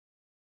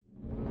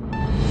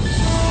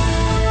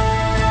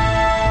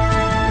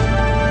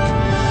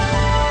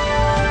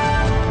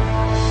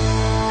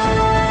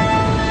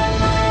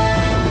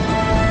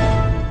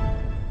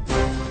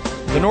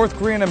North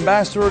Korean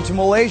ambassador to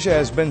Malaysia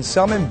has been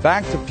summoned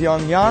back to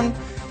Pyongyang.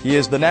 He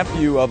is the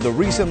nephew of the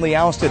recently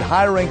ousted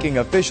high-ranking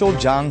official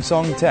Jang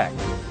Song-taek.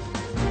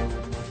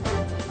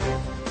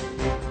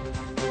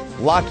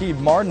 Lockheed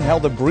Martin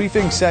held a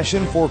briefing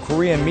session for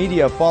Korean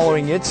media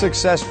following its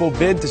successful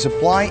bid to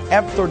supply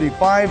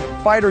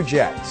F-35 fighter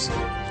jets.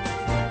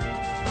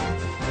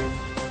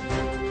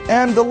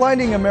 And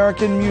delighting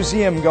American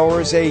museum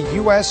goers, a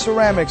U.S.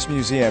 ceramics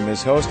museum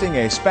is hosting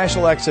a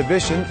special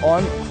exhibition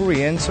on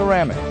Korean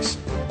ceramics.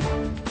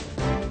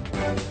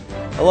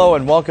 Hello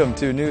and welcome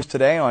to News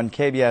Today on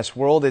KBS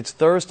World. It's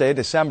Thursday,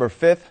 December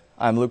 5th.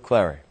 I'm Luke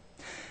Clary.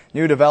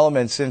 New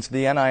developments since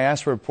the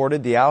NIS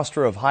reported the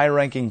ouster of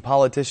high-ranking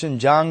politician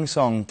Jang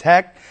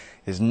Song-taek.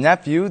 His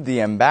nephew,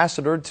 the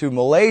ambassador to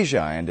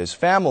Malaysia, and his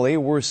family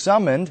were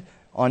summoned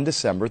on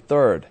December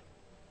 3rd.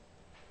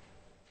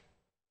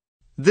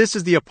 This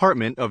is the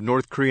apartment of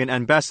North Korean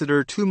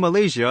ambassador to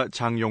Malaysia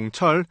Jang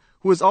Yong-chol,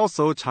 who is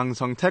also Jang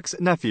Song-taek's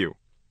nephew.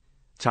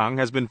 Jang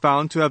has been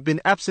found to have been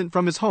absent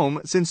from his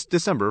home since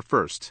December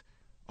 1st.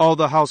 All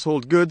the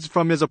household goods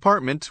from his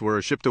apartment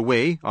were shipped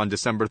away on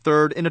December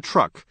 3rd in a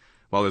truck,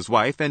 while his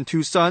wife and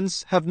two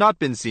sons have not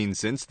been seen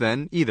since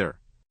then either.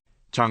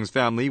 Jang's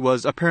family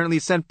was apparently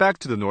sent back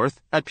to the north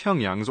at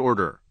Pyongyang's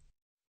order.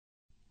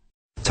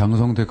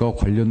 장성택과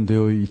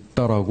관련되어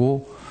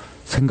있다라고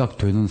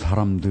생각되는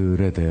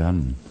사람들에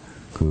대한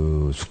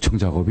숙청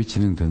작업이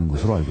진행되는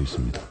것으로 알고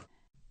있습니다.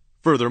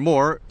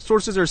 Furthermore,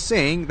 sources are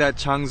saying that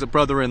Jang's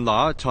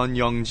brother-in-law, Jon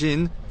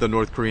Yong-jin, the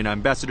North Korean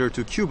ambassador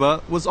to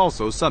Cuba, was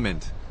also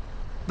summoned.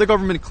 The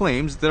government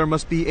claims there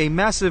must be a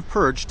massive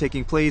purge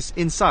taking place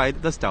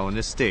inside the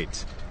Stalinist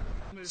state.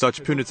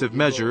 Such punitive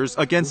measures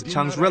against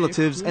Jang's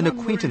relatives and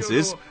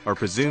acquaintances are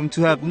presumed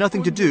to have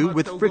nothing to do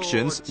with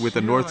frictions with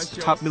the North's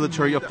top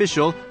military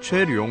official,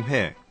 Choe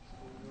Ryong-hae.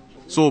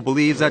 Seoul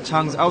believes that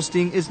Jang's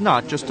ousting is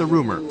not just a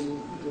rumor.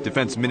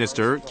 Defense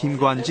Minister Kim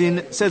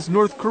Kwan-jin says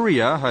North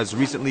Korea has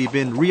recently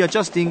been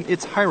readjusting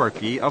its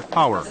hierarchy of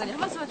power.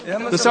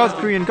 The South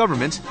Korean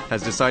government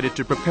has decided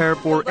to prepare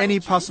for any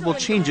possible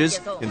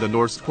changes in the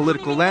North's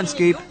political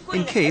landscape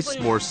in case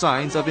more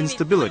signs of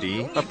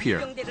instability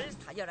appear.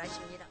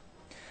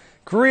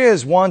 Korea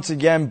is once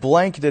again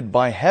blanketed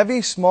by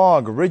heavy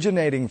smog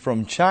originating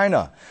from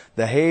China.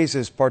 The haze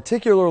is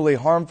particularly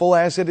harmful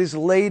as it is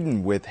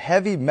laden with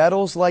heavy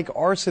metals like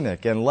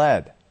arsenic and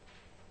lead.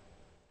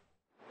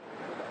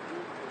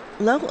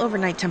 Low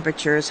overnight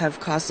temperatures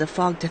have caused the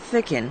fog to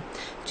thicken.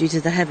 Due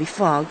to the heavy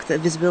fog, the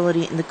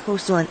visibility in the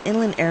coastal and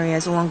inland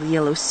areas along the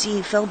Yellow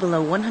Sea fell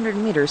below 100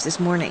 meters this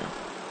morning.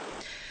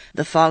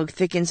 The fog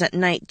thickens at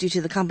night due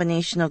to the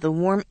combination of the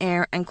warm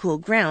air and cool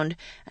ground,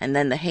 and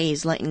then the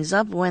haze lightens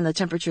up when the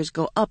temperatures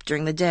go up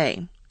during the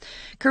day.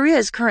 Korea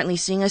is currently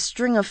seeing a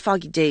string of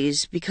foggy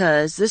days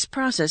because this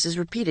process is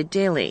repeated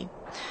daily.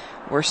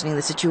 Worsening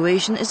the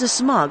situation is the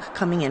smog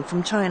coming in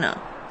from China.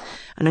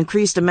 An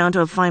increased amount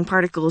of fine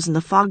particles in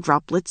the fog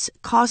droplets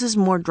causes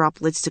more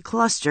droplets to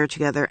cluster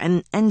together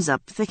and ends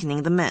up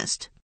thickening the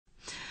mist.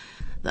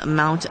 The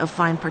amount of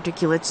fine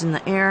particulates in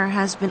the air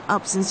has been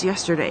up since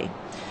yesterday.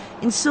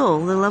 In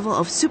Seoul, the level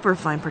of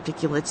superfine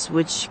particulates,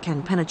 which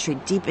can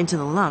penetrate deep into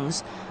the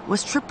lungs,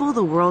 was triple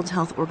the World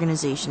Health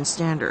Organization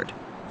standard.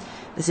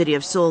 The city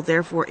of Seoul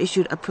therefore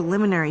issued a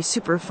preliminary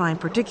superfine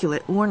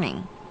particulate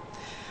warning.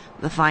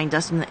 The fine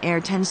dust in the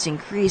air tends to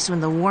increase when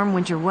the warm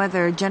winter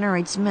weather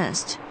generates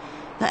mist.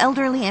 The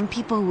elderly and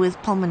people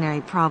with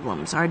pulmonary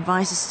problems are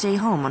advised to stay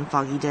home on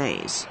foggy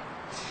days.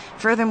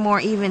 Furthermore,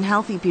 even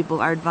healthy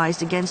people are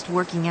advised against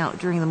working out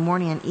during the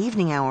morning and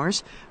evening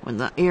hours when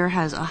the air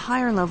has a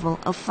higher level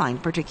of fine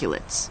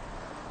particulates.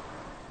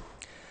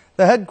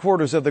 The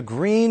headquarters of the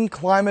Green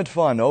Climate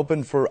Fund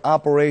opened for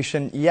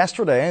operation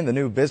yesterday in the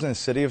new business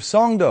city of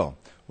Songdo,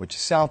 which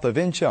is south of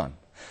Incheon.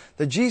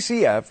 The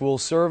GCF will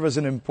serve as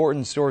an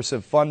important source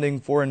of funding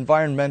for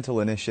environmental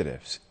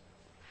initiatives.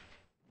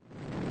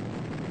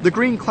 The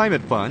Green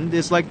Climate Fund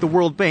is like the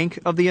World Bank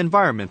of the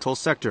environmental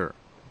sector.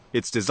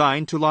 It's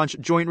designed to launch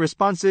joint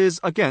responses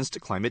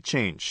against climate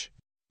change.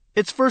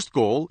 Its first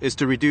goal is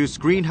to reduce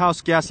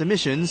greenhouse gas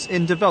emissions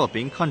in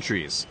developing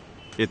countries.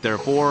 It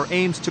therefore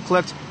aims to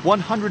collect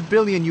 $100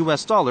 billion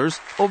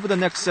over the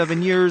next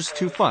 7 years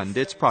to fund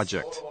its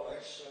project.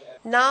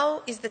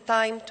 Now is the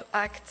time to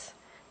act,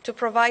 to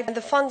provide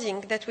the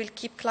funding that will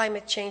keep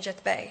climate change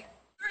at bay.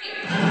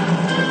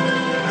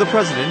 The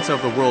presidents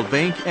of the World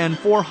Bank and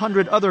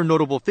 400 other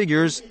notable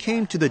figures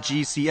came to the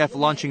GCF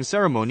launching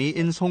ceremony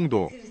in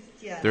Songdo.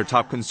 Their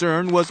top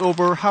concern was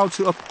over how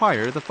to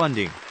acquire the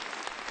funding.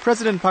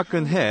 President Park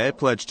Geun-hye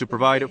pledged to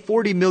provide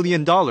 $40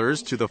 million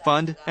to the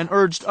fund and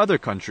urged other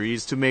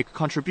countries to make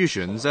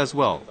contributions as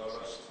well.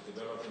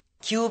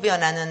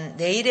 기후변화는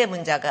내일의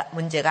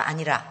문제가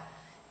아니라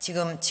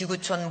지금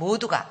지구촌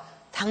모두가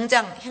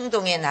당장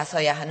행동에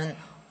나서야 하는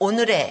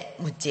오늘의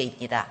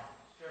문제입니다.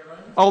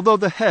 Although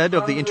the head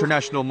of the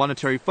International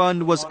Monetary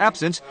Fund was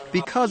absent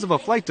because of a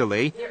flight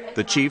delay,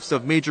 the chiefs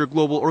of major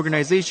global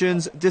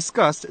organizations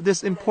discussed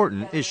this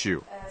important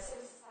issue.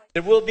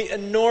 There will be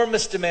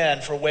enormous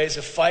demand for ways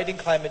of fighting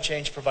climate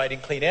change, providing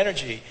clean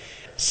energy.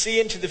 see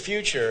into the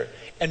future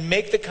and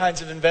make the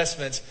kinds of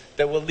investments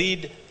that will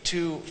lead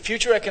to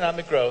future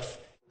economic growth.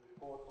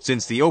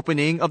 Since the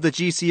opening of the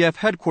GCF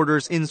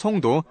headquarters in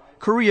Songdo,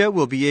 Korea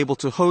will be able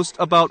to host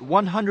about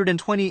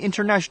 120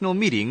 international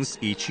meetings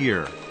each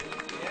year.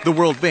 The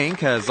World Bank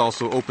has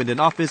also opened an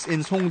office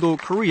in Songdo,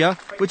 Korea,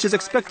 which is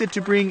expected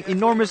to bring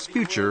enormous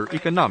future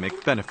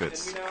economic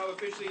benefits.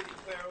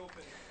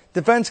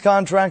 Defense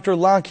contractor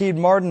Lockheed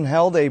Martin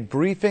held a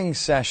briefing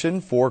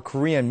session for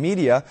Korean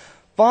media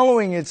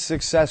following its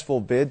successful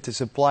bid to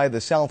supply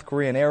the South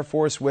Korean Air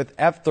Force with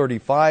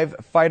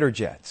F-35 fighter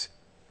jets.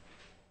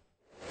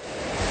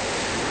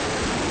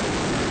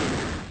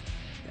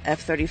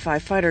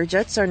 F-35 fighter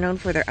jets are known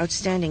for their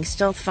outstanding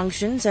stealth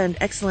functions and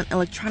excellent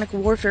electronic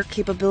warfare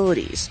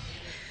capabilities.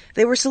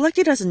 They were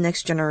selected as the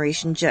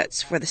next-generation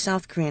jets for the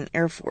South Korean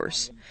Air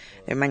Force.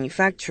 Their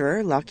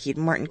manufacturer, Lockheed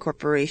Martin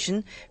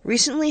Corporation,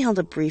 recently held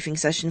a briefing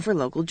session for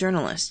local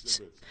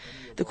journalists.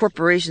 The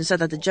corporation said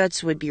that the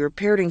jets would be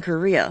repaired in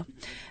Korea.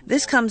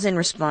 This comes in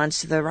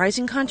response to the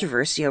rising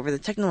controversy over the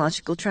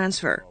technological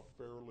transfer.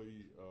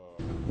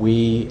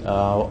 We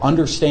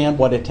understand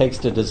what it takes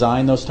to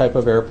design those type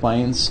of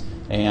airplanes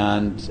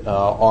and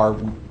are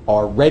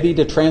ready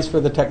to transfer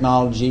the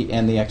technology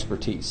and the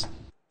expertise.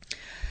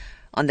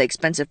 On the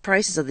expensive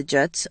prices of the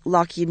jets,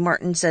 Lockheed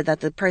Martin said that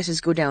the prices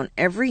go down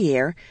every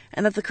year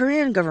and that the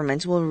Korean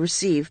government will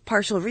receive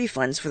partial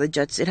refunds for the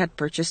jets it had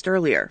purchased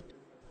earlier.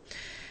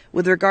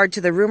 With regard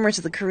to the rumors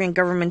that the Korean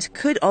government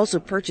could also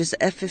purchase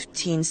the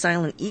F-15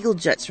 Silent Eagle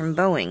jets from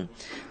Boeing,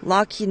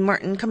 Lockheed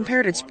Martin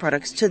compared its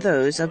products to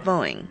those of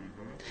Boeing.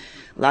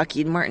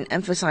 Lockheed Martin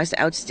emphasized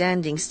the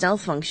outstanding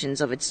stealth functions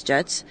of its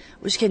jets,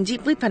 which can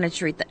deeply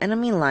penetrate the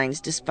enemy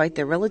lines despite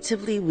their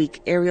relatively weak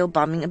aerial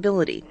bombing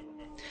ability.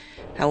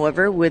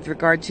 However, with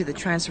regard to the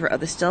transfer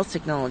of the stealth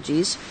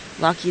technologies,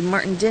 Lockheed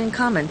Martin didn't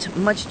comment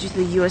much due to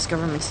the U.S.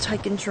 government's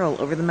tight control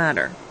over the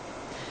matter.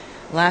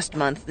 Last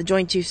month, the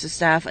Joint Chiefs of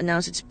Staff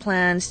announced its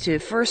plans to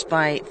first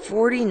buy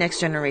 40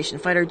 next-generation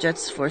fighter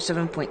jets for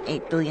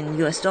 $7.8 billion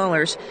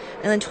and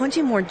then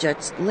 20 more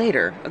jets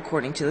later,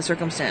 according to the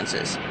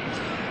circumstances.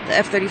 The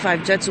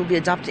F-35 jets will be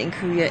adopted in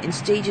Korea in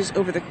stages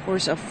over the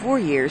course of 4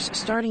 years,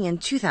 starting in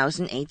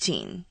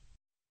 2018.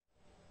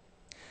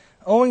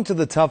 Owing to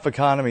the tough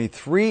economy,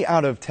 3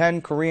 out of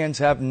 10 Koreans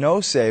have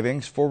no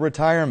savings for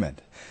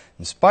retirement.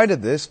 In spite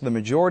of this, the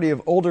majority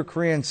of older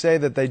Koreans say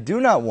that they do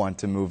not want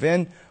to move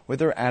in with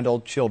their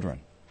adult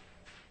children.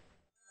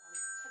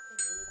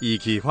 Lee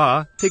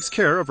Ki-hwa takes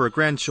care of her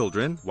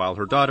grandchildren while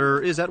her daughter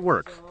is at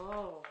work.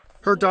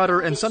 Her daughter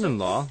and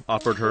son-in-law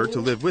offered her to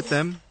live with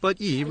them, but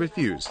Lee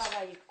refused.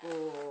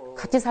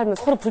 같이 살면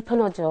서로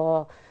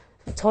불편하죠.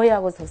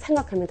 저희하고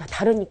생각하면 다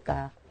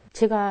다르니까.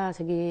 제가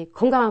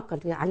건강할까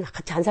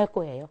같이 안 살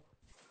거예요.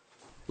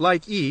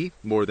 Like E,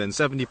 more than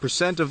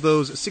 70% of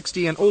those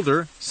 60 and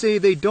older say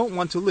they don't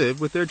want to live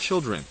with their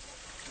children.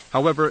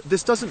 However,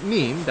 this doesn't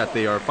mean that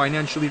they are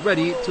financially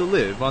ready to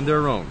live on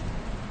their own.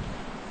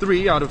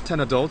 3 out of 10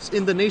 adults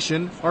in the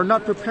nation are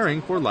not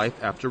preparing for life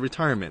after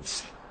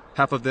retirement.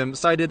 Half of them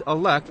cited a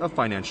lack of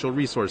financial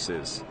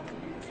resources.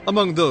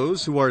 Among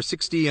those who are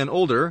 60 and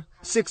older,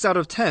 6 out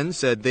of 10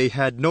 said they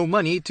had no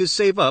money to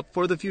save up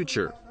for the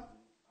future.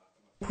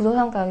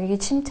 부동산 가격이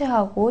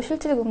침체하고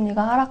실질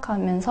금리가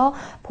하락하면서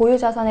보유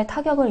자산에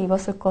타격을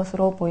입었을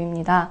것으로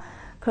보입니다.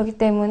 그렇기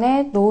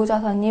때문에 노후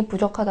자산이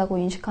부족하다고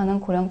인식하는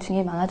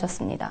고령층이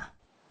많아졌습니다.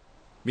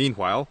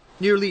 Meanwhile,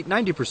 nearly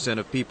 90%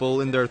 of people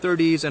in their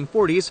 30s and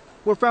 40s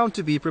were found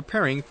to be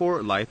preparing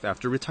for life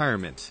after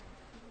retirement.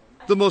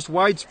 The most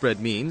widespread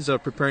means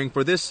of preparing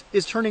for this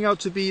is turning out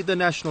to be the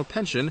national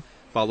pension,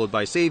 followed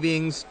by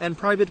savings and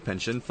private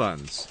pension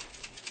funds.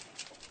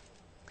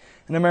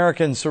 An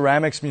American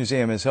Ceramics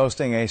Museum is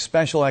hosting a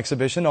special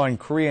exhibition on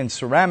Korean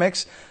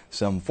ceramics.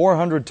 Some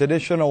 400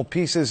 traditional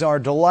pieces are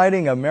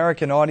delighting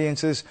American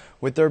audiences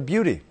with their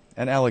beauty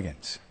and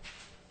elegance.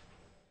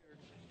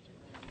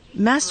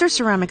 Master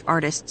ceramic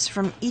artists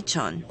from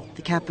Icheon,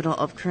 the capital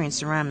of Korean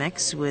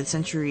ceramics with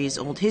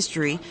centuries-old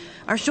history,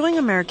 are showing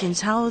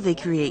Americans how they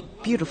create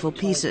beautiful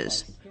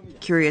pieces.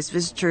 Curious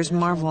visitors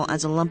marvel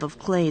as a lump of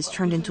clay is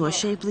turned into a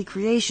shapely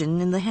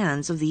creation in the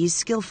hands of these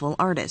skillful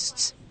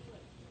artists.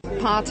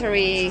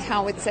 Pottery,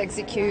 how it's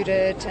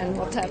executed and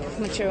what type of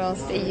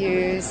materials they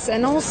use,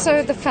 and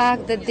also the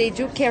fact that they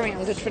do carry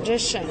on the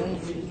tradition,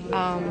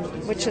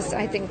 which is,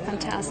 I think,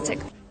 fantastic.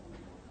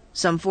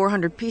 Some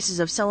 400 pieces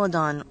of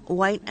Celadon,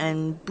 white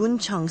and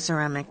buncheong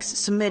ceramics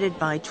submitted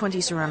by 20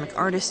 ceramic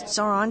artists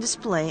are on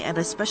display at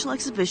a special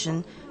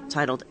exhibition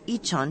titled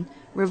Icheon,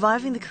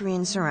 Reviving the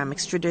Korean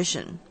Ceramics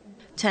Tradition.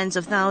 Tens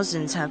of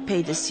thousands have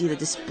paid to see the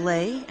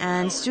display,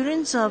 and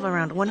students of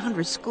around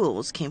 100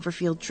 schools came for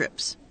field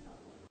trips.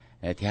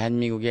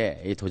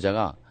 대한민국의 이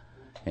도자가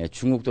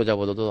중국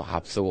도자보다도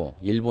앞서고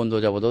일본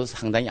도자보다도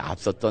상당히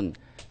앞섰던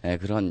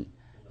그런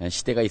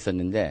시대가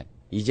있었는데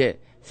이제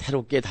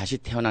새롭게 다시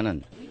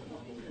태어나는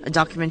A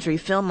documentary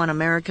film on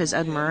America's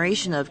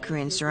admiration of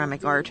Korean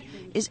ceramic art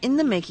is in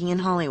the making in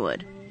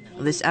Hollywood.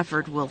 This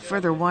effort will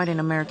further widen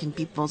American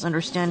people's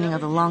understanding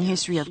of the long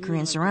history of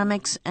Korean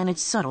ceramics and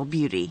its subtle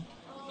beauty.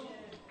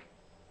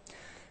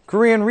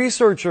 Korean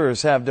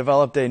researchers have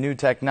developed a new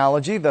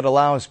technology that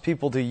allows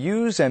people to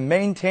use and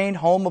maintain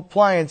home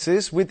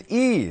appliances with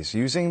ease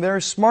using their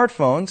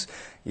smartphones,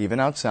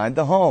 even outside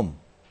the home.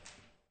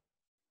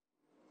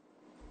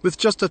 With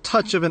just a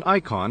touch of an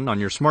icon on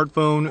your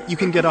smartphone, you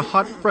can get a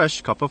hot, fresh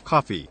cup of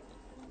coffee.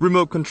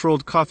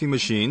 Remote-controlled coffee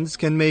machines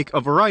can make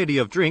a variety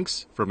of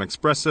drinks, from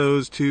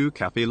espressos to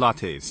cafe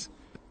lattes.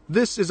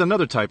 This is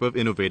another type of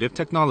innovative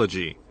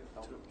technology.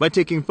 By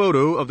taking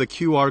photo of the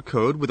QR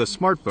code with a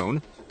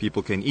smartphone,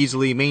 people can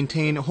easily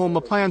maintain home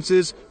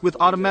appliances with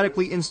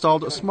automatically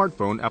installed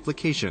smartphone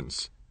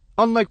applications.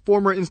 Unlike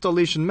former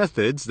installation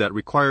methods that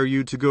require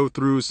you to go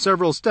through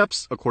several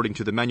steps according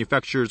to the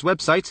manufacturer's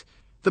website,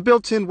 the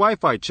built-in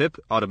Wi-Fi chip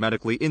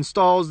automatically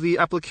installs the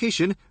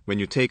application when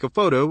you take a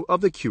photo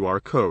of the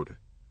QR code.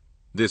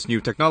 This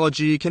new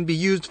technology can be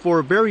used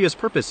for various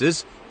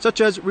purposes, such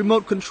as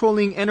remote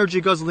controlling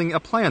energy-guzzling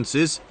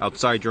appliances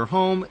outside your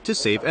home to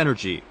save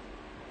energy.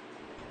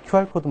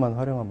 QR코드만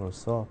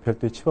활용함으로써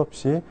별도의 칩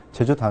없이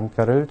제조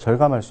단가를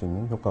절감할 수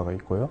있는 효과가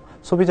있고요.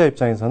 소비자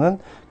입장에서는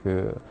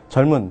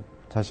젊은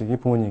자식이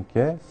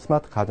부모님께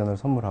스마트 가전을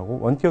선물하고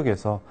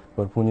원격에서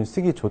그걸 부모님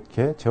쓰기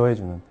좋게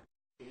제어해주는.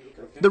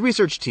 The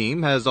research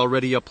team has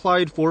already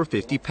applied for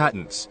 50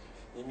 patents.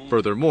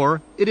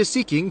 Furthermore, it is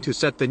seeking to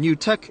set the new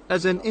tech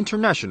as an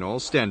international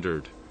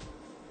standard.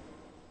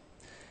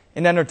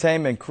 In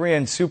entertainment,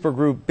 Korean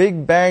supergroup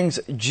Big Bang's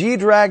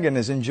G-Dragon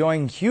is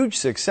enjoying huge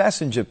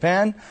success in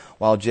Japan,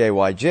 while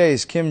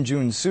JYJ's Kim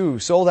Jun-soo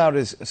sold out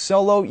his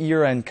solo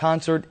year-end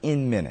concert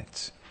in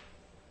minutes.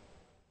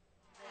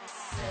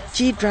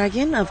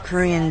 G-Dragon of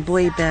Korean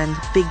boy band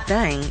Big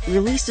Bang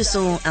released a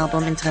solo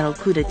album entitled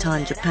Coup d'etat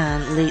in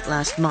Japan late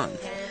last month.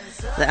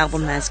 The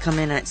album has come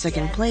in at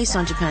second place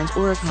on Japan's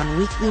Oricon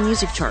Weekly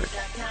Music Chart.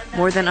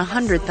 More than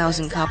 100,000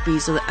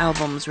 copies of the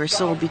albums were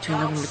sold between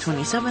November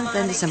 27th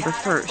and December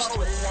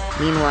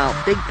 1st. Meanwhile,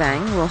 Big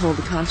Bang will hold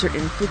a concert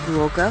in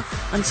Fukuoka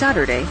on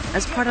Saturday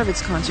as part of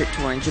its concert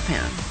tour in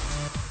Japan.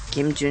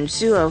 Kim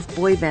Jun-soo of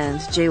boy band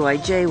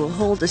JYJ will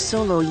hold a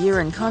solo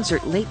year-end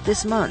concert late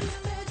this month.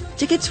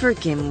 Tickets for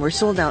Kim were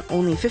sold out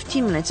only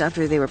 15 minutes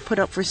after they were put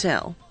up for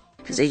sale.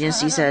 His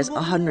agency says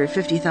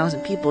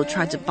 150,000 people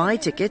tried to buy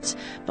tickets,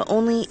 but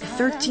only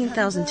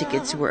 13,000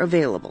 tickets were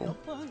available.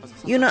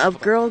 Yuna of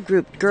girl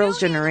group Girls'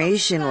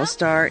 Generation will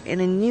star in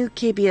a new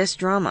KBS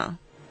drama.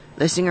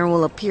 The singer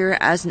will appear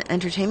as an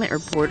entertainment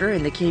reporter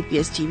in the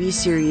KBS TV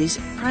series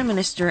Prime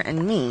Minister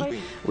and Me,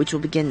 which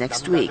will begin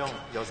next week.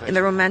 In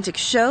the romantic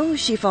show,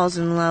 she falls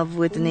in love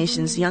with the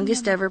nation's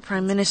youngest ever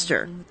Prime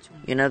Minister.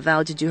 Yuna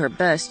vowed to do her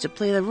best to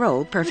play the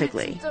role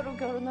perfectly.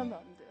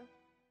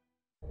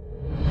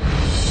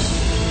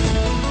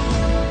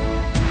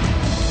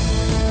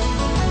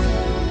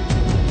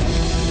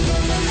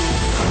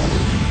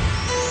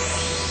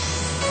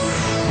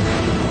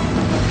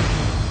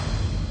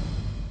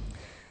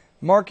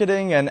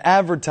 Marketing and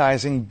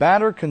advertising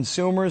batter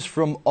consumers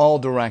from all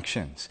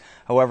directions.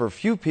 However,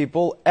 few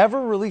people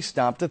ever really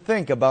stop to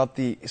think about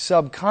the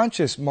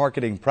subconscious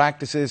marketing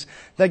practices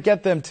that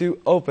get them to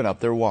open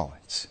up their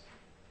wallets.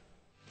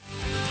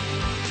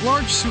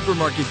 Large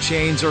supermarket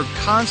chains are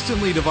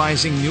constantly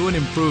devising new and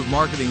improved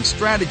marketing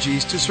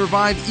strategies to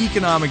survive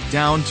economic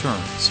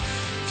downturns.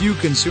 Few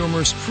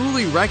consumers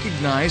truly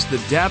recognize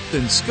the depth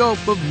and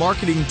scope of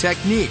marketing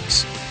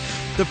techniques.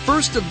 The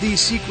first of these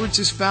secrets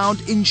is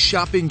found in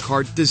shopping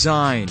cart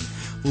design.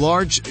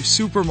 Large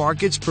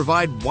supermarkets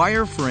provide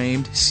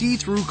wire-framed,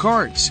 see-through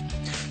carts.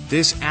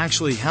 This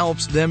actually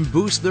helps them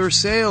boost their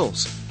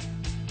sales.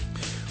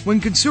 When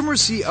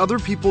consumers see other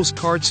people's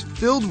carts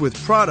filled with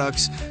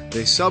products,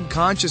 they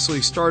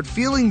subconsciously start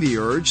feeling the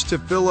urge to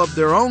fill up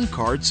their own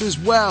carts as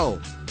well.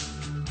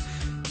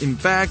 In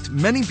fact,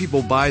 many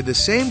people buy the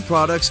same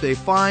products they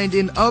find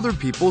in other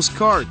people's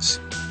carts.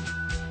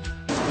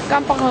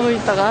 깜빡하고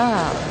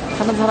있다가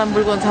다른 사람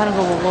물건 사는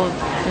거 보고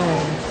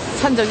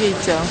산 적이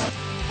있죠.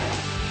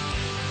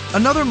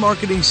 Another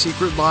marketing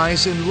secret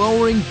lies in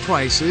lowering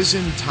prices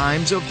in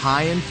times of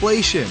high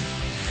inflation.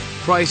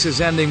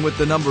 Prices ending with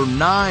the number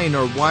 9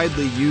 are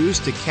widely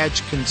used to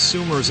catch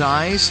consumers'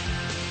 eyes.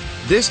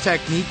 This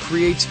technique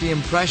creates the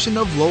impression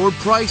of lower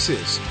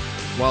prices.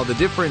 While the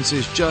difference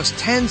is just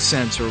 10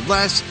 cents or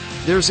less,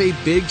 there's a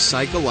big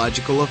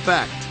psychological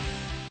effect.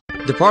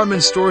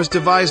 Department stores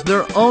devise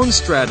their own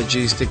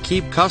strategies to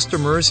keep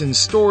customers in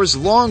stores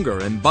longer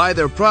and buy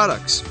their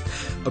products.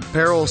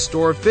 Apparel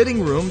store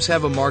fitting rooms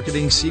have a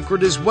marketing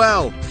secret as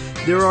well.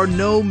 There are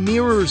no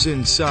mirrors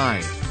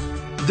inside.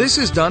 This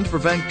is done to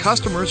prevent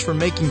customers from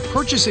making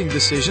purchasing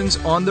decisions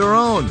on their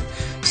own.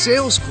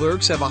 Sales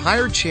clerks have a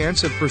higher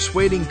chance of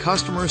persuading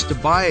customers to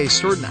buy a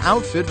certain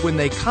outfit when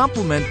they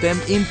compliment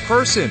them in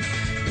person,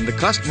 and the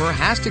customer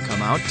has to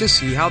come out to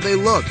see how they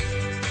look.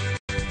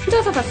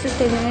 혼자서 봤을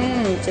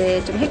때는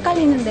이제 좀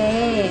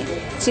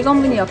헷갈리는데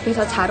직원분이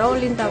옆에서 잘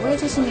어울린다고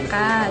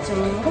해주시니까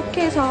좀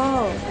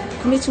혹해서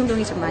구매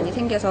충동이 좀 많이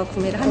생겨서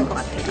구매를 하는 것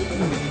같아요.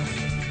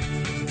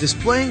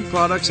 Displaying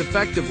products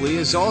effectively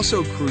is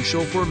also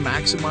crucial for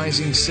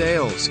maximizing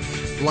sales.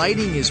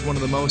 Lighting is one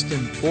of the most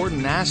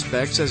important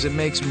aspects as it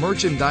makes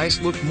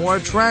merchandise look more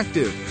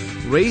attractive,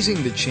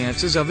 raising the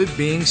chances of it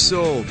being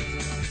sold.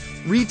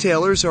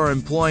 Retailers are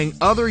employing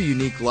other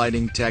unique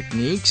lighting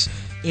techniques.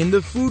 In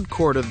the food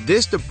court of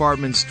this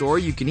department store,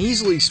 you can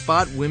easily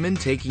spot women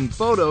taking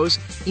photos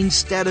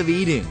instead of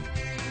eating.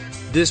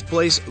 This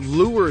place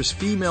lures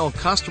female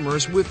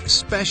customers with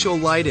special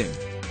lighting.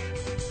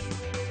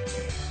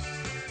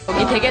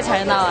 여기 되게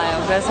잘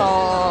나와요.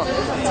 그래서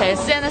제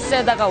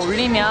SNS에다가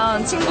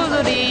올리면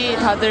친구들이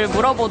다들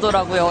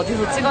물어보더라고요.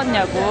 어디서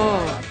찍었냐고.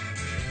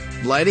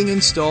 Lighting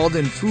installed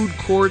in food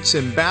courts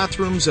and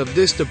bathrooms of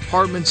this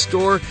department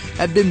store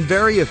have been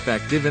very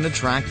effective in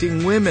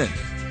attracting women.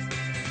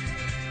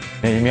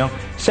 일명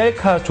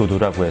셀카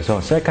조도라고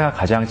해서 셀카가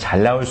가장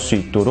잘 나올 수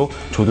있도록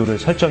조도를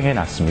설정해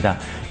놨습니다.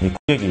 이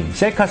고객이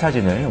셀카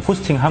사진을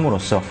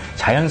포스팅함으로써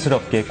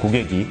자연스럽게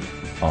고객이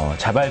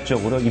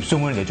자발적으로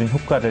입소문을 내준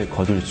효과를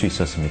거둘 수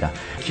있었습니다.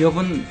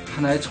 기업은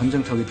하나의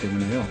전쟁터이기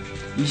때문에요.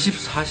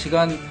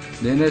 24시간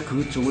내내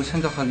그쪽을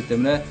생각하기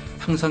때문에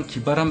항상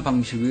기발한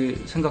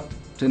방식이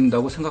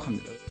생각된다고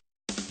생각합니다.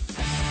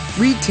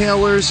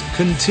 Retailers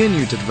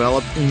continue to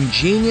develop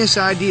ingenious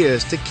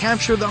ideas to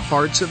capture the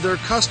hearts of their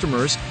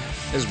customers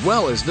as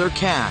well as their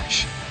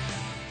cash.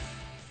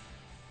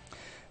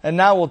 And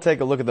now we'll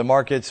take a look at the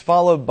markets,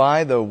 followed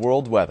by the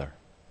world weather.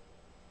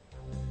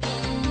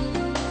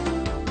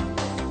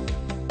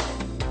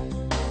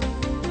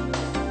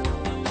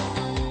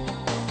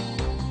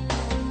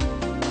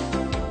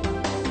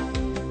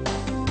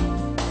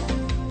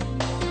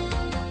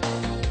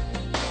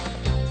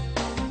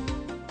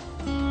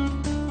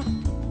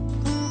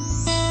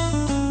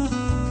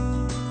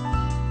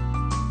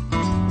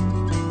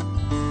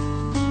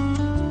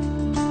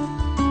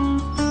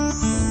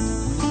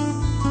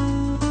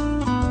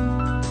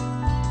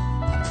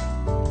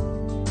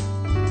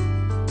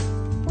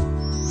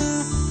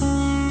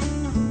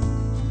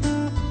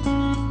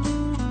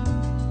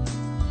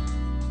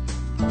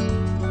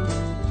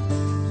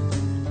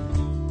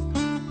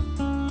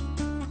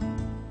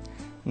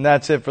 And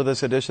that's it for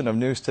this edition of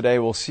News Today.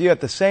 We'll see you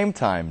at the same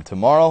time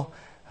tomorrow.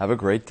 Have a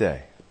great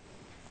day.